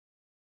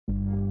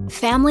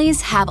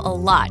Families have a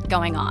lot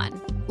going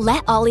on.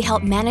 Let Ollie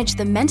help manage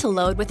the mental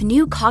load with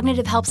new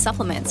cognitive help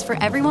supplements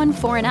for everyone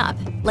 4 and up,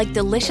 like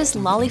delicious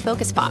Lolly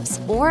Focus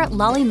Pops or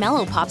Lolly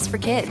Mellow Pops for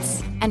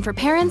kids. And for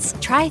parents,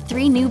 try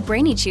 3 new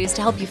Brainy Chews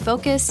to help you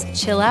focus,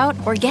 chill out,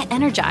 or get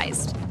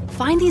energized.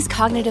 Find these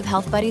cognitive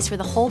health buddies for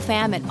the whole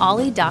fam at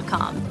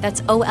ollie.com.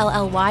 That's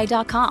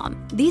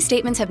OLLY.com. These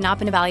statements have not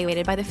been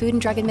evaluated by the Food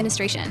and Drug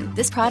Administration.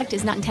 This product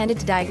is not intended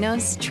to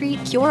diagnose,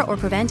 treat, cure, or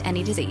prevent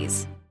any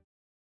disease.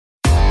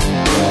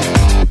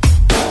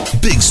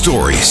 Big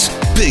stories,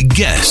 big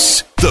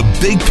guests, the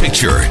big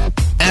picture.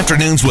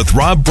 Afternoons with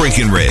Rob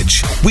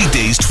Breckenridge.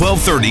 Weekdays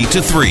 12:30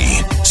 to 3,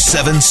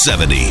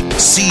 770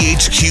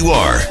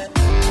 CHQR.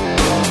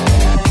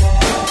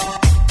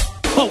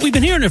 Well, we've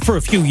been hearing it for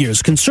a few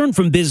years. Concern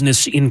from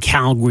business in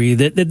Calgary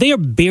that they are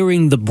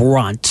bearing the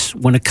brunt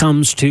when it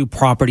comes to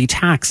property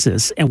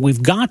taxes. And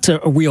we've got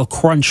a real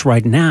crunch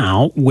right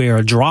now where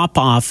a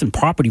drop-off in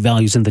property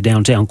values in the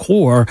downtown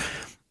core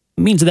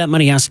means that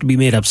money has to be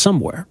made up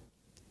somewhere.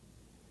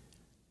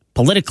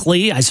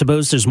 Politically, I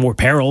suppose there's more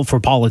peril for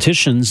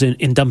politicians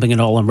in dumping it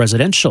all on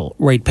residential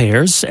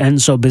ratepayers,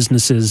 and so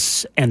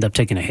businesses end up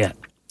taking a hit.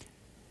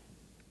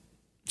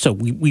 So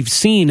we've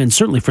seen, and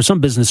certainly for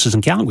some businesses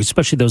in Calgary,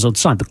 especially those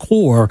outside the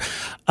core,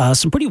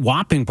 some pretty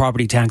whopping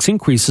property tax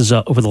increases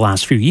over the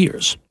last few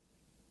years.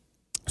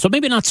 So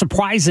maybe not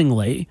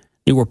surprisingly,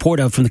 new report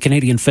out from the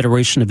Canadian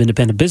Federation of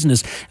Independent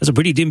Business has a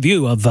pretty dim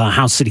view of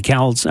how City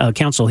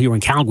Council here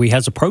in Calgary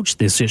has approached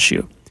this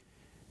issue.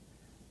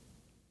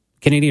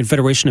 Canadian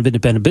Federation of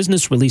Independent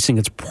Business releasing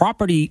its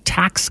property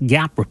tax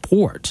gap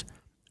report.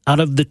 Out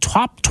of the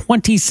top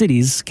 20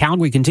 cities,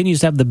 Calgary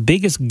continues to have the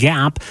biggest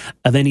gap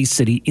of any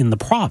city in the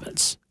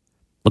province,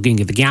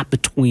 looking at the gap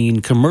between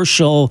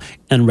commercial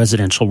and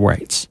residential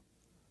rates.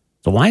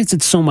 So why is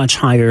it so much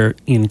higher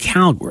in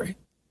Calgary?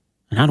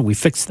 And how do we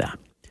fix that?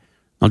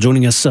 Now,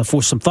 joining us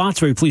for some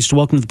thoughts, very pleased to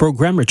welcome to the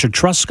program Richard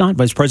Truscott,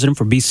 Vice President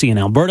for BC and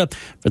Alberta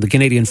for the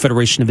Canadian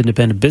Federation of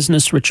Independent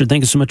Business. Richard,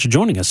 thank you so much for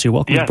joining us. You're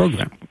welcome to the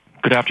program.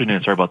 Good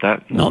afternoon. Sorry about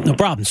that. No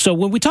problem. So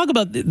when we talk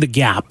about the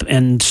gap,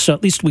 and so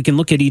at least we can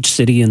look at each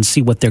city and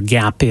see what their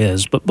gap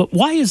is, but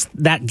why is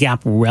that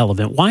gap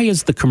relevant? Why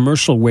is the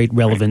commercial rate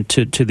relevant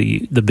to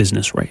the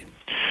business rate?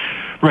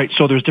 Right.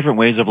 So there's different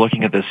ways of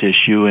looking at this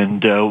issue,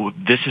 and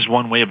this is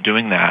one way of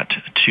doing that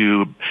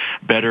to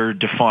better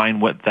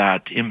define what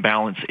that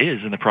imbalance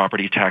is in the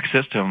property tax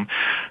system.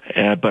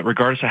 But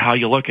regardless of how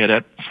you look at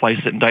it, slice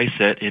it and dice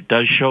it, it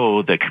does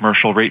show that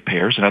commercial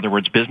ratepayers, in other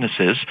words,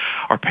 businesses,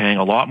 are paying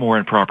a lot more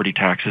in property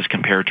taxes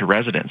compared to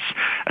residents,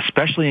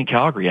 especially in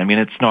Calgary. I mean,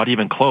 it's not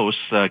even close.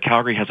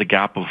 Calgary has a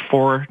gap of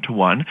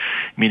 4-1,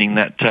 meaning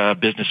that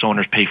business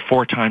owners pay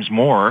 4 times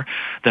more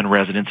than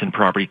residents in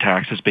property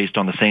taxes based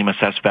on the same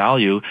assessed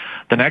value.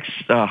 The next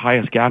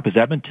highest gap is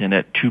Edmonton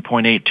at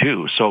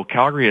 2.82. So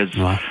Calgary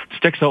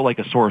sticks out like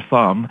a sore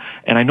thumb.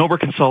 And I know we're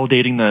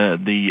consolidating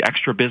the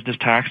extra business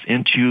tax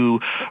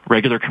into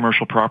regular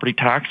commercial property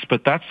tax,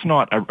 but that's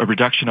not a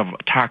reduction of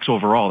tax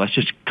overall. That's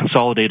just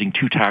consolidating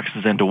 2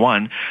 taxes into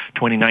one.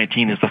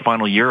 2019 is the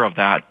final year of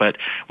that. But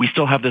we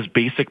still have this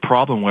basic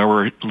problem where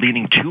we're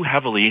leaning too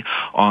heavily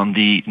on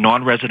the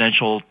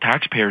non-residential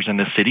taxpayers in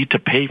the city to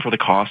pay for the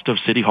cost of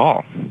City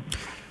Hall.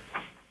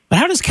 But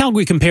how does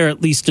Calgary compare,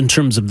 at least in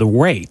terms of the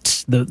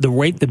rate, the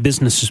rate that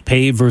businesses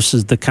pay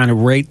versus the kind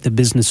of rate that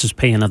businesses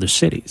pay in other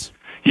cities?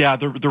 Yeah,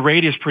 the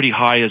rate is pretty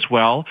high as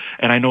well,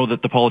 and I know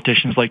that the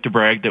politicians like to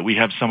brag that we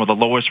have some of the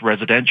lowest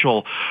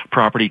residential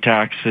property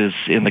taxes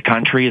in the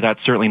country.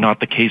 That's certainly not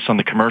the case on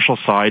the commercial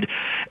side,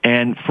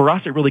 and for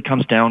us it really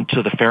comes down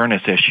to the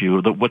fairness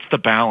issue, what's the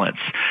balance,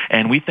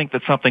 and we think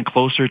that something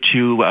closer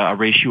to a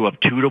ratio of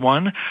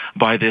 2-1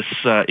 by this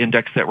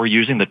index that we're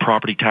using, the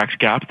property tax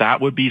gap, that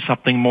would be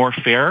something more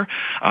fair,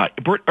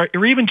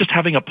 or even just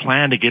having a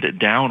plan to get it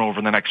down over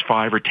the next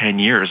 5 or 10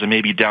 years, and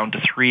maybe down to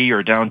 3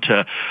 or down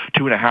to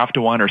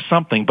 2.5-1 or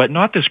something, but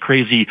not this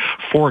crazy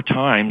 4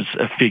 times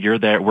a figure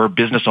that where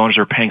business owners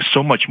are paying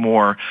so much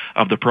more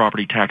of the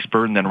property tax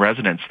burden than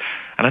residents.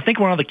 And I think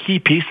one of the key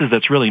pieces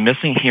that's really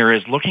missing here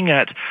is looking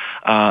at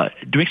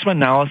doing some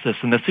analysis,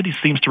 and the city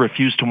seems to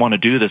refuse to want to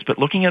do this, but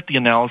looking at the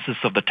analysis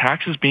of the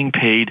taxes being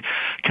paid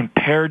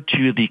compared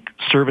to the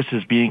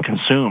services being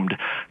consumed,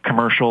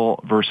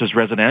 commercial versus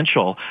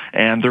residential.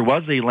 And there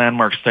was a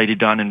landmark study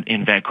done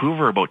in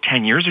Vancouver about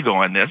 10 years ago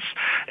on this,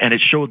 and it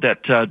showed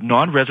that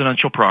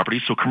non-residential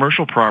properties, so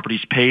commercial properties,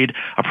 paid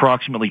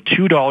approximately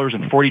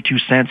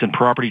 $2.42 in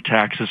property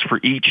taxes for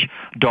each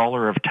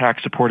dollar of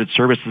tax-supported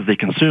services they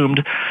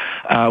consumed,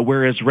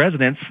 whereas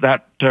residents,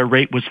 that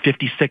rate was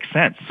 56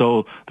 cents.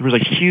 So there was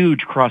a huge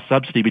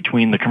cross-subsidy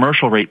between the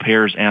commercial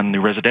ratepayers and the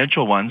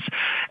residential ones,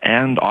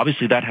 and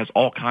obviously that has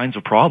all kinds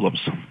of problems.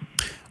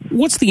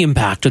 What's the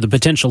impact or the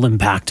potential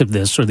impact of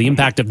this, or the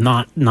impact of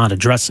not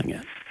addressing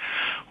it?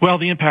 Well,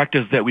 the impact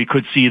is that we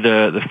could see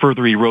the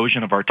further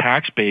erosion of our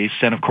tax base,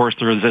 and of course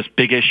there is this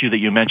big issue that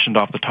you mentioned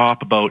off the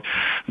top about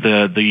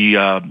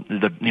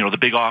the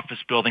big office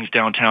buildings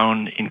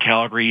downtown in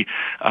Calgary.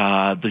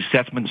 The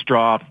assessments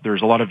dropped.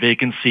 There's a lot of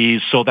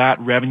vacancies, so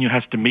that revenue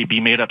has to be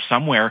made up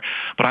somewhere.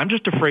 But I'm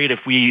just afraid if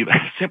we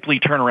simply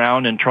turn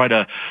around and try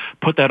to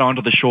put that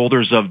onto the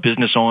shoulders of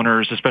business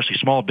owners, especially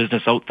small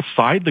business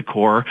outside the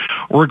core,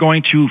 we're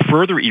going to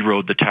further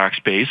erode the tax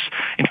base.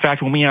 In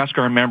fact, when we ask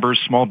our members,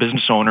 small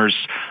business owners,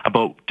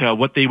 about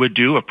what they would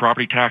do if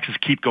property taxes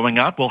keep going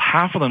up, well,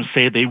 half of them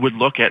say they would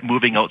look at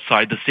moving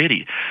outside the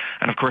city.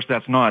 And of course,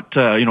 that's not,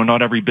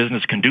 not every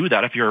business can do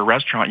that. If you're a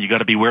restaurant, you got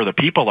to be where the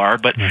people are.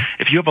 But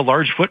if you have a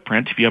large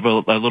footprint, if you have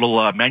a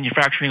little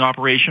manufacturing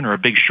operation or a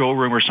big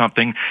showroom or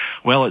something,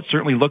 well, it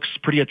certainly looks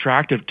pretty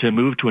attractive to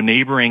move to a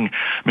neighboring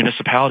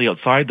municipality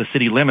outside the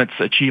city limits,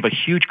 achieve a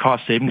huge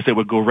cost savings that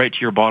would go right to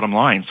your bottom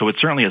line. So it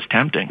certainly is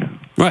tempting.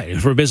 Right.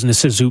 For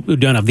businesses who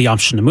don't have the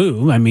option to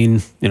move, I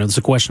mean, it's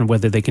a question of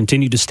whether they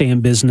continue to stay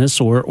in business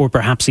or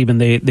perhaps even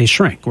they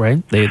shrink,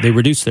 right? They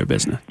reduce their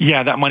business.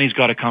 Yeah, that money's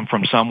got to come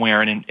from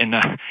somewhere. And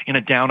in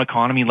a down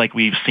economy like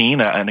we've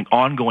seen, an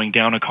ongoing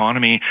down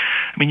economy,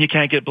 I mean, you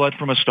can't get blood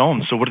from a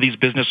stone. So what are these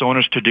business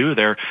owners to do?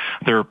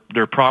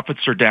 Their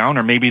profits are down,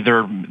 or maybe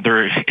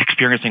they're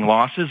experiencing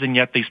losses, and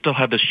yet they still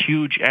have this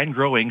huge and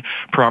growing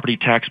property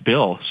tax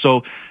bill.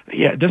 So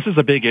yeah, this is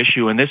a big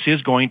issue, and this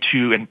is going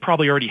to, and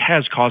probably already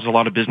has, caused a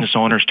lot of business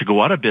owners to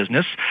go out of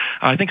business.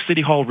 I think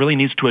City Hall really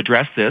needs to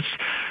address this.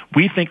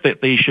 We think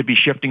that they should be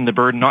shifting the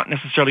burden not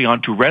necessarily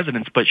onto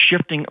residents, but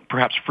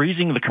perhaps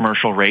freezing the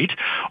commercial rate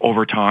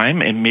over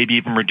time and maybe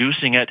even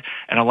reducing it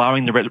and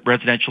allowing the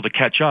residential to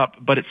catch up.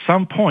 But at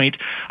some point,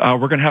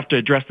 we're going to have to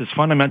address this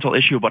fundamental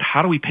issue about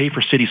how do we pay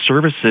for city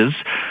services,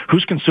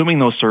 who's consuming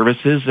those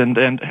services,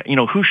 and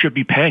who should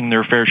be paying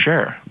their fair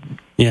share.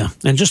 Yeah,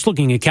 and just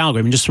looking at Calgary,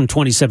 I mean, just from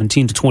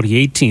 2017 to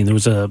 2018, there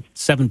was a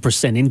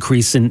 7%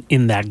 increase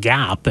in that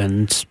gap,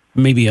 and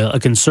maybe a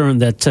concern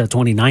that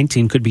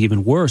 2019 could be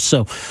even worse.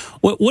 So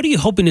what are you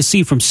hoping to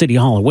see from City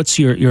Hall? Or what's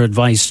your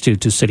advice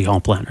to City Hall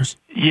planners?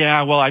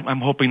 Yeah, well, I'm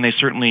hoping they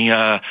certainly,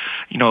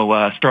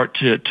 start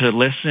to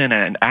listen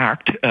and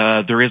act.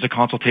 There is a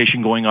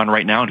consultation going on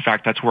right now. In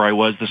fact, that's where I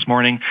was this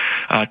morning,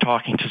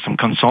 talking to some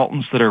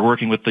consultants that are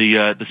working with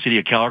the City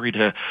of Calgary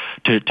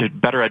to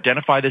better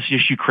identify this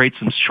issue, create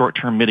some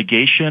short-term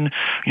mitigation.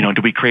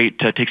 Do we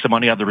take some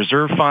money out of the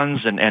reserve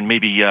funds and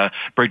maybe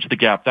bridge the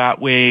gap that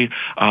way?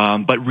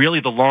 But really,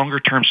 the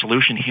longer-term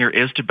solution here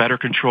is to better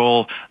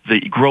control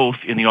the growth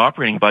in the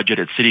operating budget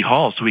at City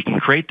Hall, so we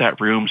can create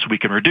that room, so we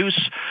can reduce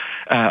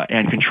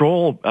and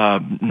control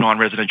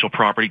non-residential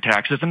property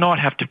taxes and not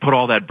have to put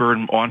all that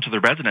burden onto the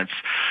residents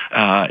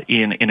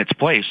in its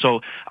place.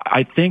 So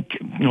I think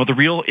the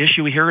real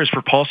issue here is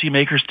for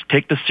policymakers to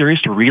take this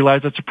serious, to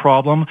realize it's a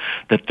problem,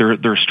 that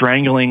they're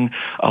strangling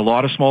a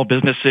lot of small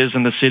businesses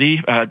in the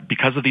city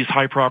because of these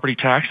high property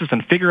taxes,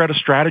 and figure out a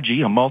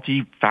strategy, a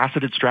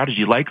multifaceted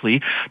strategy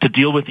likely, to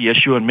deal with the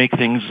issue and make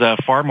things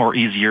far more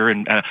easier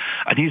and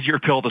an easier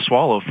pill to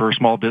swallow for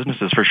small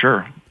businesses, for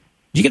sure.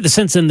 Do you get the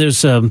sense then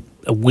there's a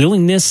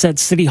willingness at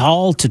City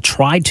Hall to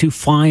try to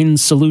find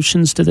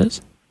solutions to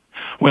this?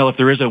 Well, if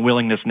there is a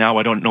willingness now,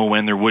 I don't know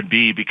when there would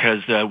be,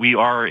 because we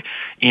are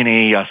in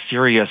a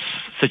serious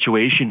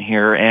situation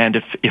here. And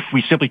if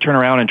we simply turn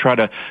around and try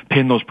to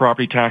pin those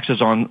property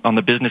taxes on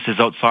the businesses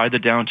outside the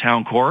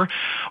downtown core,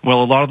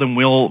 well, a lot of them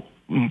will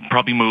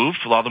probably move.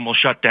 A lot of them will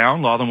shut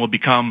down. A lot of them will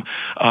become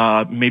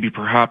maybe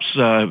perhaps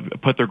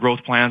put their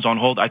growth plans on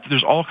hold.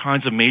 There's all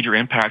kinds of major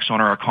impacts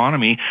on our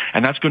economy,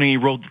 and that's going to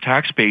erode the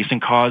tax base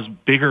and cause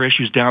bigger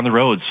issues down the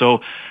road. So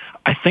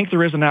I think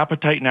there is an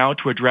appetite now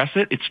to address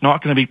it. It's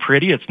not going to be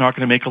pretty. It's not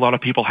going to make a lot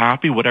of people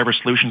happy, whatever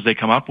solutions they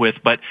come up with.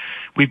 But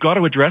we've got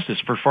to address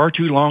this. For far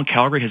too long,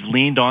 Calgary has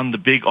leaned on the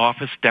big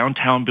office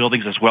downtown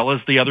buildings as well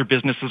as the other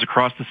businesses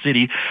across the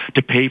city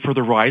to pay for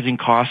the rising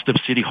cost of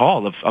City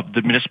Hall, of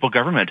the municipal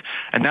government.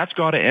 And that's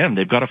got to end.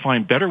 They've got to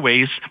find better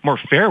ways, more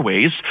fair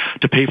ways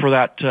to pay for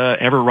that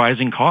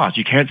ever-rising cost.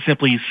 You can't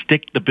simply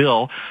stick the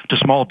bill to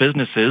small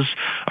businesses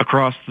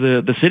across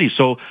the city.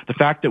 So the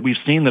fact that we've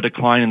seen the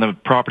decline in the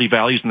property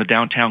values in the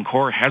downtown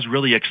core has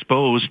really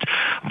exposed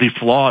the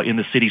flaw in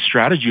the city's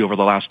strategy over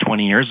the last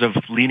 20 years of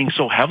leaning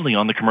so heavily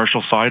on the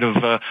commercial side of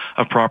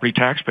property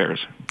taxpayers.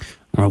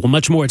 All right, well,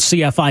 much more at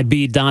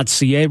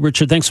cfib.ca.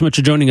 Richard, thanks so much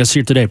for joining us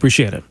here today.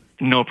 Appreciate it.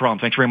 No problem.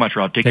 Thanks very much,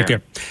 Rob. Take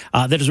care.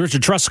 That is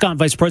Richard Truscott,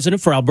 Vice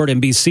President for Alberta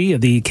NBC of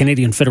the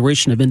Canadian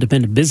Federation of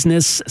Independent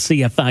Business,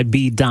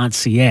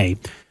 cfib.ca. You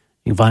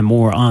can find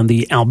more on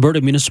the Alberta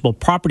Municipal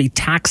Property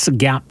Tax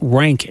Gap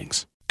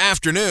Rankings.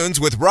 Afternoons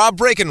with Rob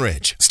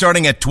Breckenridge,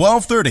 starting at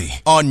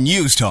 12:30 on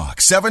News Talk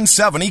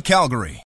 770 Calgary.